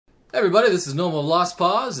Hey everybody, this is Normal Lost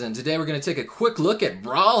Paws, and today we're going to take a quick look at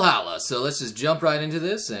Brawlhalla. So let's just jump right into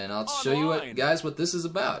this, and I'll show you what this is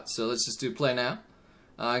about. So let's just do play now.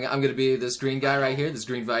 I'm going to be this green guy right here, this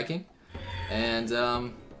green Viking. And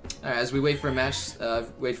alright, as we wait for a match,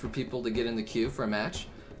 wait for people to get in the queue for a match,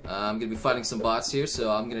 I'm going to be fighting some bots here, so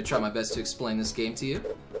I'm going to try my best to explain this game to you.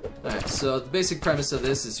 Alright, so the basic premise of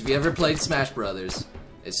this is if you ever played Smash Brothers,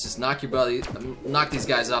 it's just knock these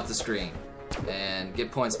guys off the screen and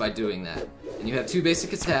get points by doing that. And you have two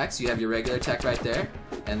basic attacks. You have your regular attack right there,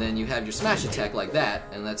 and then you have your smash attack like that,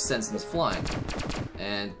 and that sends them flying.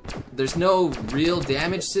 And there's no real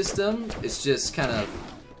damage system, it's just kind of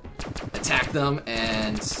attack them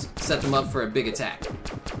and set them up for a big attack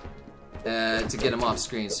to get them off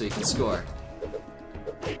screen so you can score.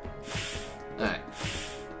 Alright,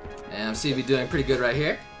 and I'm seeing you doing pretty good right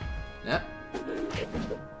here. Yep.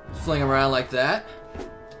 Fling them around like that.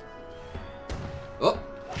 Oh,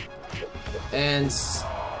 and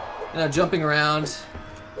jumping around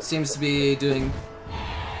seems to be doing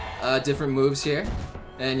different moves here,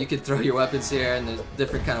 and you could throw your weapons here, and there's a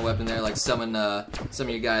different kind of weapon there, like summon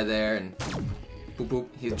your guy there, and boop boop,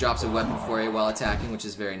 he drops a weapon for you while attacking, which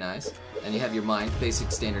is very nice. And you have your mine,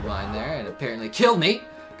 basic standard mine there, and apparently killed me.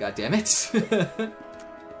 God damn it!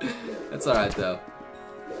 That's all right though.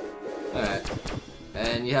 All right,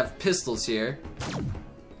 and you have pistols here,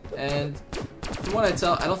 and from what I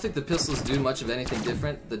tell, I don't think the pistols do much of anything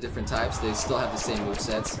different, the different types. They still have the same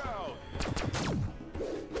movesets.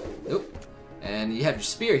 Oop. And you have your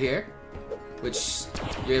spear here, which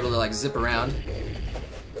you're able to like zip around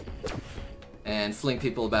and fling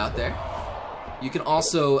people about there. You can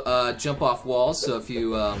also jump off walls, so if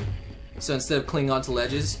you so instead of clinging onto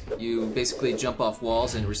ledges, you basically jump off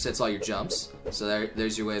walls and it resets all your jumps. So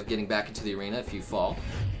there's your way of getting back into the arena if you fall.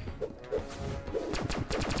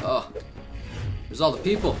 Oh. There's all the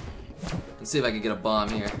people. Let's see if I can get a bomb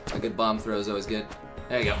here. A good bomb throw is always good.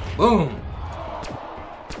 There you go. Boom!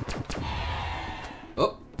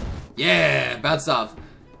 Oh! Yeah! Bounce off.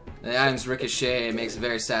 The items ricochet. It makes it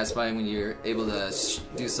very satisfying when you're able to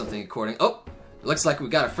do something according. Oh! It looks like we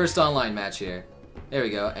got our first online match here. There we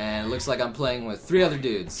go. And it looks like I'm playing with 3 other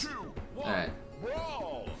dudes. Alright.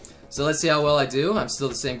 So let's see how well I do. I'm still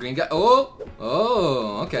the same green guy. Oh!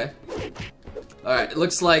 Oh! Okay. Alright, it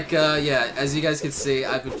looks like, yeah, as you guys can see,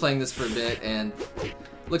 I've been playing this for a bit, and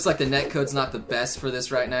looks like the netcode's not the best for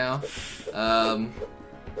this right now.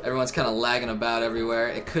 Everyone's kind of lagging about everywhere.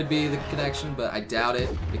 It could be the connection, but I doubt it,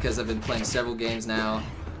 because I've been playing several games now,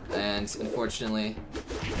 and unfortunately...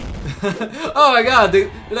 Oh my god, it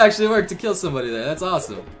actually worked to kill somebody there. That's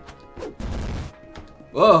awesome.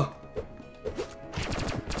 Whoa!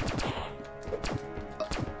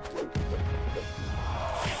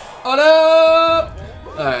 Oh no!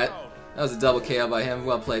 Alright, that was a double KO by him.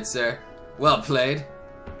 Well played, sir. Well played.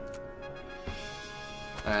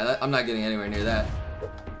 Alright, I'm not getting anywhere near that.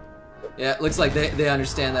 Yeah, it looks like they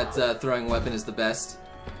understand that throwing a weapon is the best.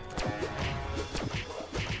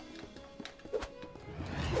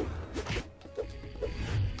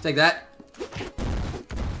 Take that.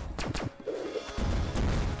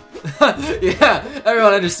 Yeah,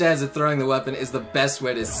 everyone understands that throwing the weapon is the best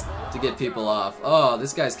way to get people off. Oh,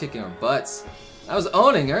 this guy's kicking our butts. I was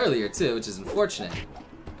owning earlier too, which is unfortunate.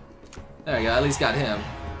 There we go, at least got him.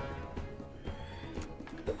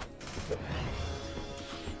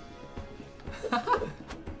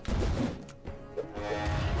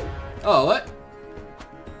 Oh, what?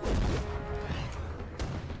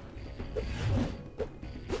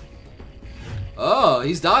 Oh,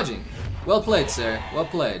 he's dodging. Well played, sir. Well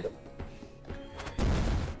played.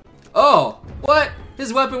 Oh! What?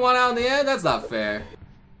 His weapon won out in the end? That's not fair.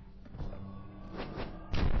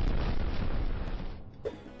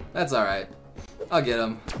 That's alright. I'll get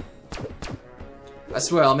him. I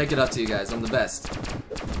swear, I'll make it up to you guys. I'm the best.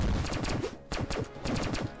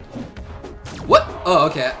 What? Oh,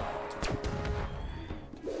 okay.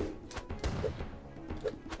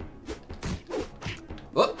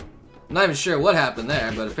 Oh! I'm not even sure what happened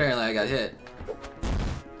there, but apparently I got hit.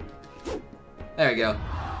 There we go.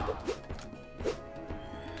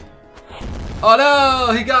 Oh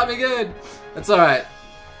no! He got me good! That's alright.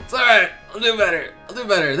 It's alright. I'll do better. I'll do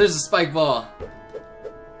better. There's a spike ball.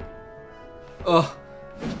 Oh.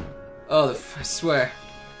 Oh, I swear.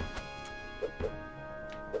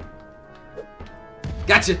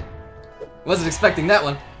 Gotcha! Wasn't expecting that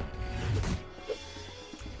one.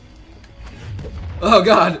 Oh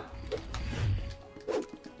god.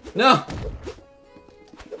 No!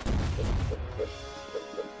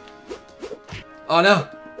 Oh no!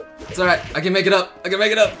 It's alright, I can make it up. I can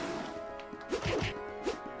make it up.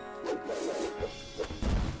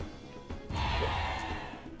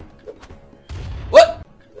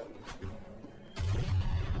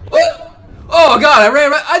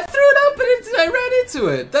 God, I threw it up and I ran into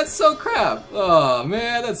it. That's so crap. Oh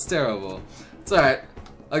man, that's terrible. It's alright.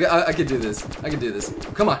 I can do this. I can do this.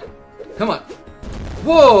 Come on. Come on.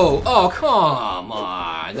 Whoa! Oh, come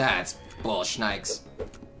on. That's bullshnikes.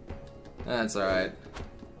 That's alright.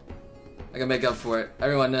 I can make up for it.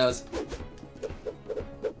 Everyone knows.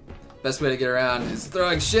 Best way to get around is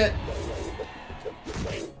throwing shit.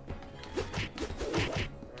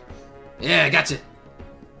 Yeah, gotcha.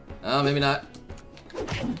 Oh, maybe not.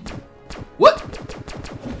 What?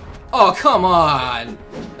 Oh, come on.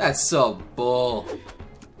 That's so bull.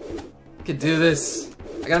 I can do this.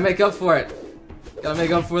 I gotta make up for it. Gotta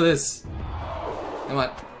make up for this. Come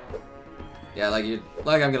on. Yeah, like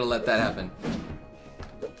I'm gonna let that happen.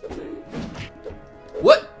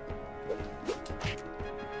 What?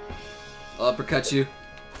 I'll uppercut you.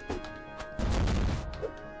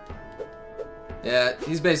 Yeah,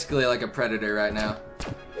 he's basically like a predator right now.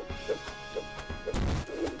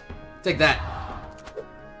 Take that.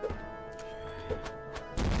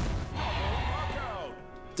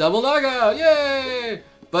 Double knockout! Yay!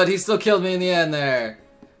 But he still killed me in the end there.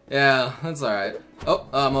 Yeah, that's alright. Oh,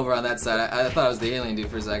 I'm over on that side. I thought I was the alien dude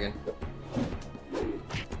for a second.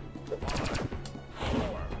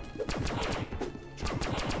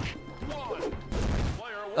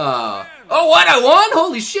 Oh, what? I won?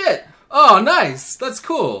 Holy shit! Oh, nice! That's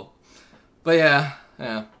cool. But yeah.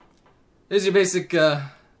 There's your basic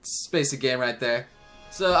game right there.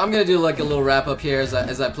 So I'm gonna do like a little wrap up here as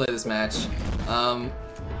I play this match.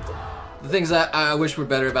 The things I wish were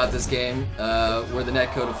better about this game were the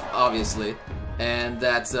netcode, obviously, and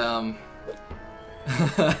that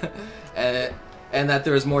and that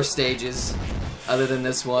there was more stages other than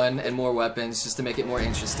this one and more weapons just to make it more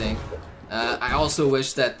interesting. I also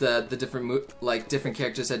wish that the different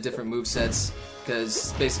characters had different movesets,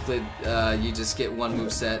 because basically you just get one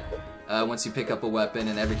moveset once you pick up a weapon,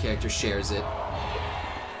 and every character shares it.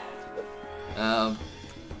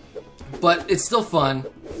 But it's still fun,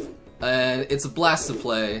 and it's a blast to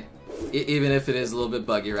play, even if it is a little bit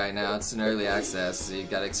buggy right now. It's in early access, so you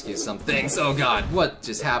gotta excuse some things. Oh god, what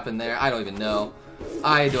just happened there? I don't even know.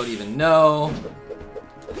 I don't even know.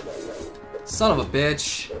 Son of a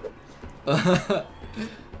bitch.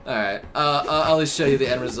 Alright, I'll just show you the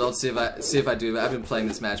end result, see if I do. I've been playing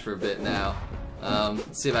this match for a bit now.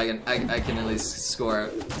 See if I can at least score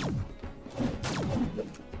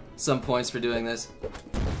some points for doing this.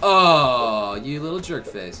 Oh, you little jerk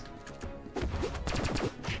face.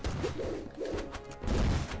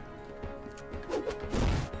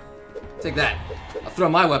 Take that. I'll throw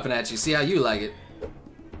my weapon at you, see how you like it.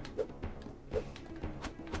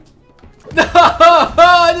 No!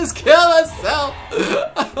 I just killed myself!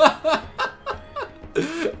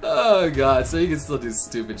 Oh god, so you can still do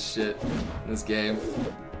stupid shit in this game.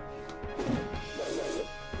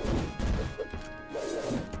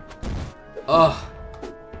 Oh.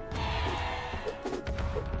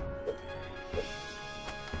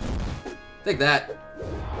 Take that.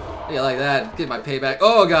 Yeah, like that. Get my payback.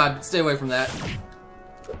 Oh god, stay away from that.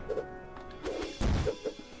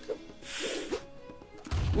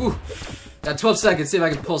 Woo. Got 12 seconds, see if I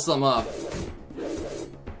can pull something off.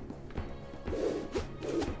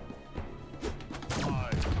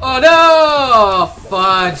 Oh no!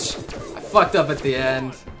 Fudge! I fucked up at the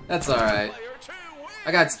end. That's alright.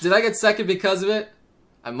 Did I get second because of it?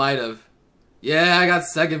 I might have. Yeah, I got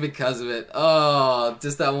second because of it. Oh,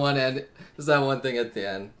 just that one thing at the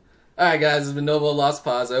end. Alright guys, this has been Novo Lost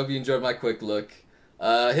Pause. I hope you enjoyed my quick look.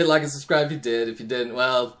 Hit like and subscribe if you did. If you didn't,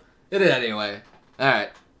 well, hit it anyway. Alright.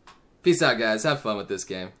 Peace out guys, have fun with this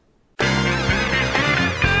game.